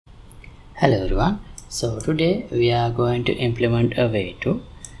Hello everyone. So today we are going to implement a way to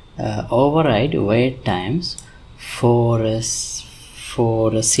override wait times for a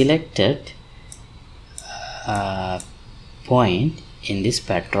selected point in this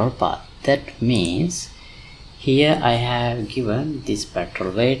petrol path. That means here I have given this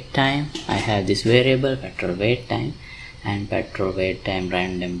petrol wait time. I have this variable petrol wait time and petrol wait time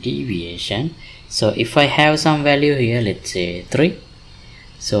random deviation. So if I have some value here, let's say 3,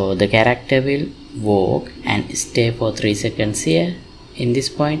 so the character will walk and stay for 3 seconds here in this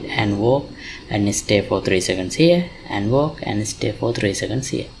point, and walk and stay for 3 seconds here, and walk and stay for 3 seconds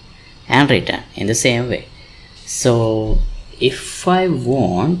here, and return in the same way. So if I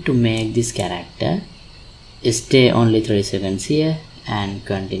want to make this character stay only 3 seconds here and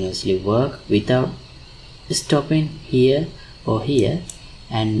continuously work without stopping here or here,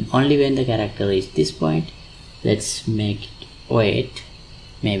 and only when the character reaches this point, let's make it wait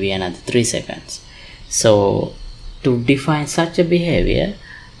maybe another 3 seconds. So to define such a behavior,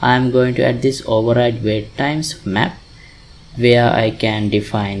 I am going to add this override wait times map, where I can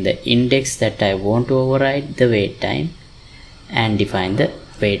define the index that I want to override the wait time and define the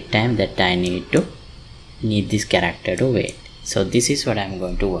wait time that I need this character to wait. So this is what I am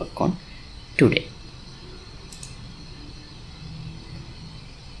going to work on today.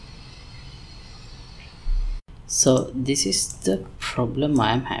 So this is the problem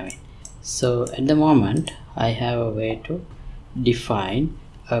I am having. So at the moment I have a way to define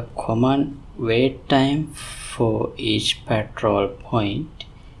a common wait time for each petrol point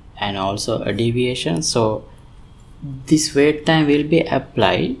and also a deviation. So this wait time will be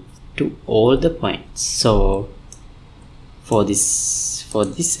applied to all the points. So for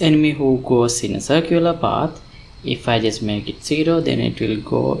this enemy who goes in a circular path, if I just make it 0, then it will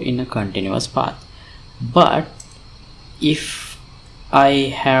go in a continuous path. But if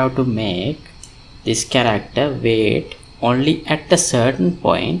I have to make this character wait only at a certain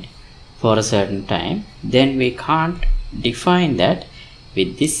point for a certain time, then we can't define that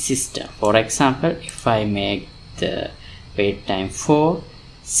with this system. For example, if I make the wait time 4,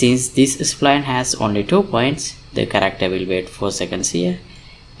 since this spline has only 2 points, the character will wait 4 seconds here,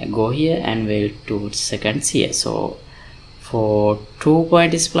 go here and wait 2 seconds here. So for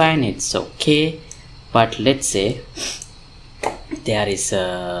 2-point spline it's okay, but let's say there is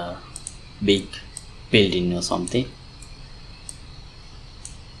a big building or something,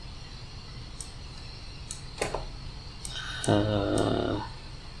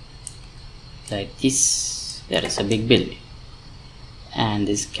 like this. There is a big building and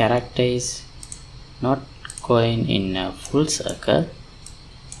this character is not going in a full circle,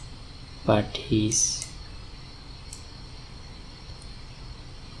 but he's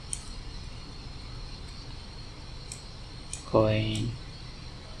going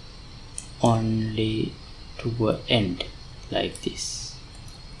only to an end like this.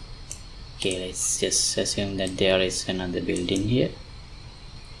 Okay, let's just assume that there is another building here.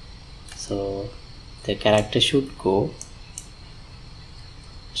 So the character should go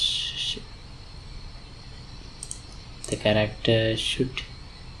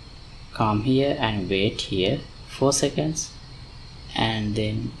come here and wait here 4 seconds, and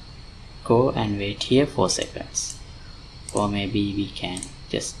then go and wait here 4 seconds. Or maybe we can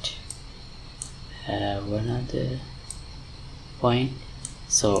just have another point.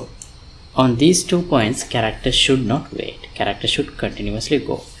 So on these 2 points, character should not wait, character should continuously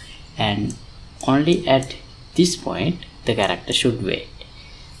go, and only at this point the character should wait.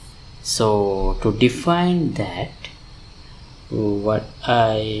 So to define that, what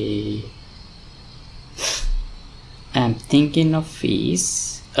I am thinking of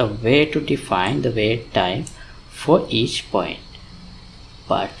is a way to define the wait time for each point.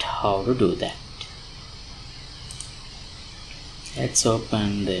 But how to do that? Let's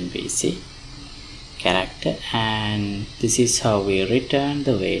open the NPC character, and this is how we return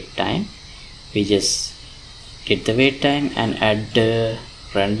the wait time. We just get the wait time and add the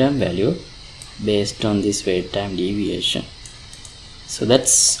random value based on this wait time deviation. So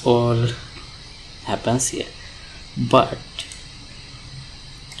that's all happens here. But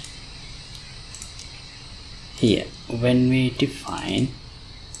here, when we define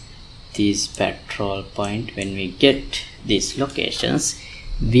this petrol point, when we get these locations,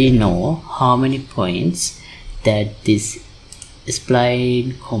 we know how many points that this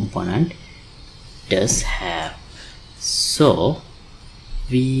spline component does have. So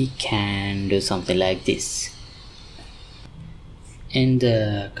we can do something like this. In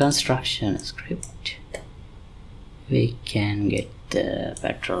the construction script, we can get the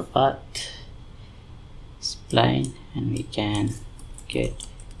petrol path spline, and we can get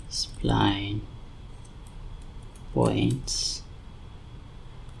spline points.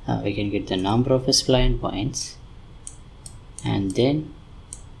 We can get the number of spline points, and then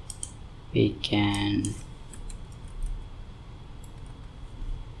we can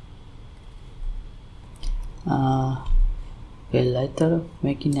well, I thought of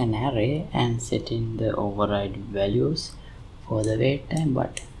making an array and setting the override values for the wait time,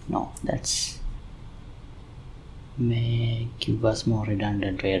 but no, that's may give us more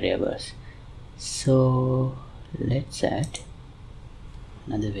redundant variables. So let's add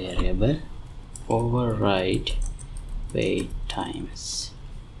another variable, override wait times,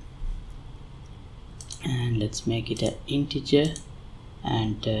 and let's make it an integer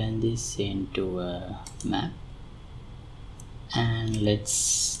and turn this into a map. And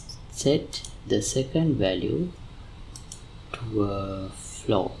let's set the second value to a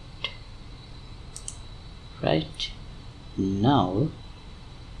float. Right now,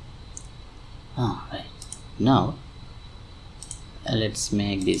 let's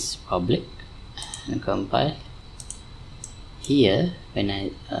make this public and compile. Here, when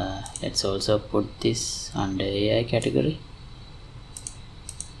I let's also put this under AI category.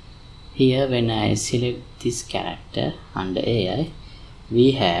 Here, when I select this character under AI,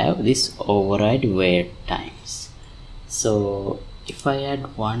 we have this override wait times. So if I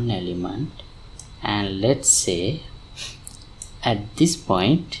add one element, and let's say at this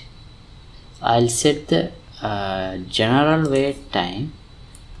point I'll set the general wait time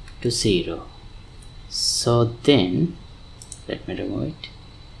to 0. So then let me remove it.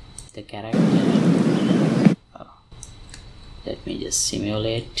 The character, let me just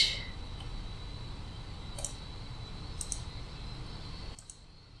simulate.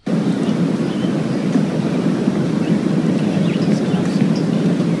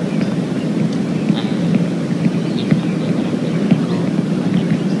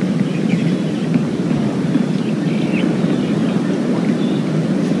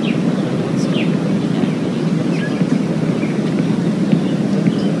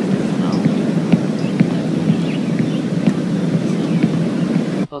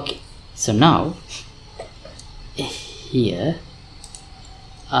 So now here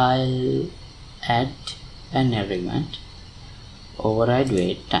I'll add an element, override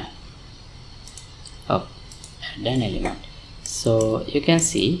wait time. Add an element. So you can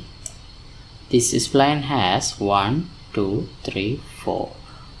see this spline has 1, 2, 3, 4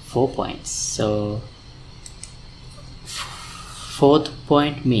 points. So fourth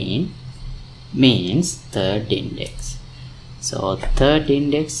point means third index. So third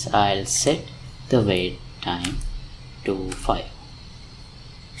index, I'll set the wait time to 5.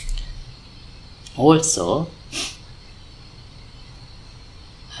 Also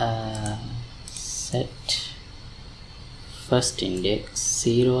set first index,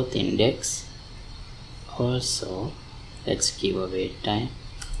 0th index, also let's give a wait time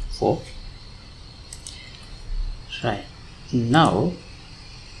 4. Right now,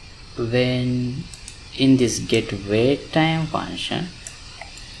 when in this get wait time function,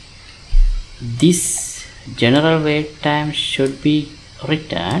 this general wait time should be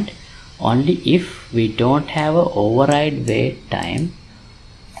returned only if we don't have a override wait time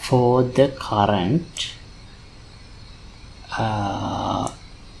for the current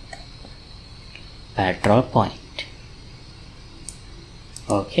patrol point.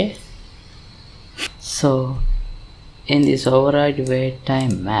 Okay, so in this override wait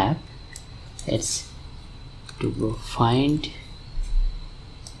time map, it's to go find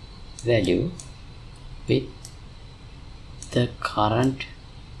value with the current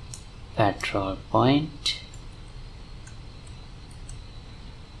patrol point,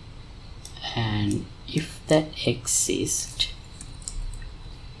 and if that exists,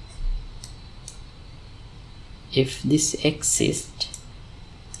 if this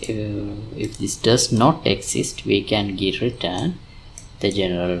does not exist, we can return the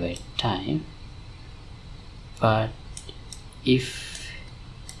general wait time. But if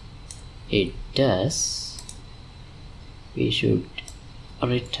it does, we should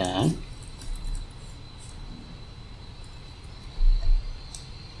return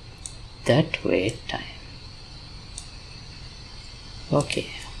that wait time. Okay,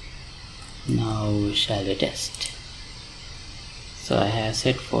 now shall we test? So I have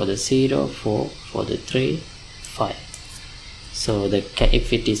set for the 0, 4, for the 3, 5. So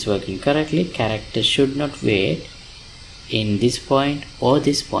if it is working correctly, character should not wait in this point or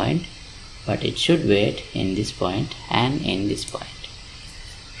this point, but it should wait in this point and in this point.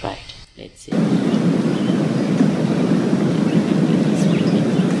 Right, let's see.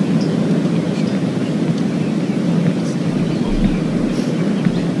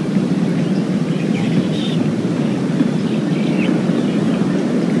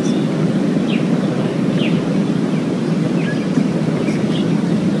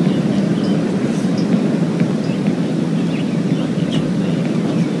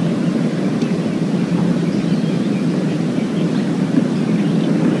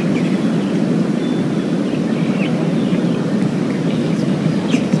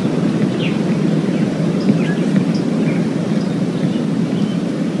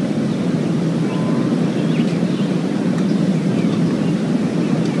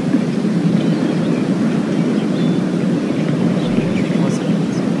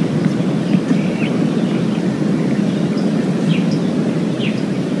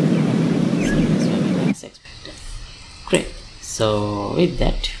 So with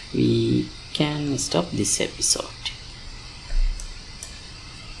that, we can stop this episode.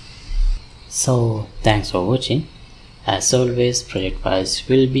 So thanks for watching. As always, project files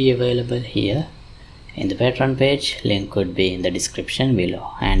will be available here in the Patreon page. Link could be in the description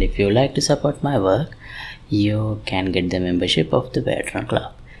below. And if you like to support my work, you can get the membership of the Patreon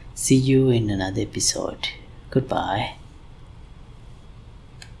club. See you in another episode. Goodbye.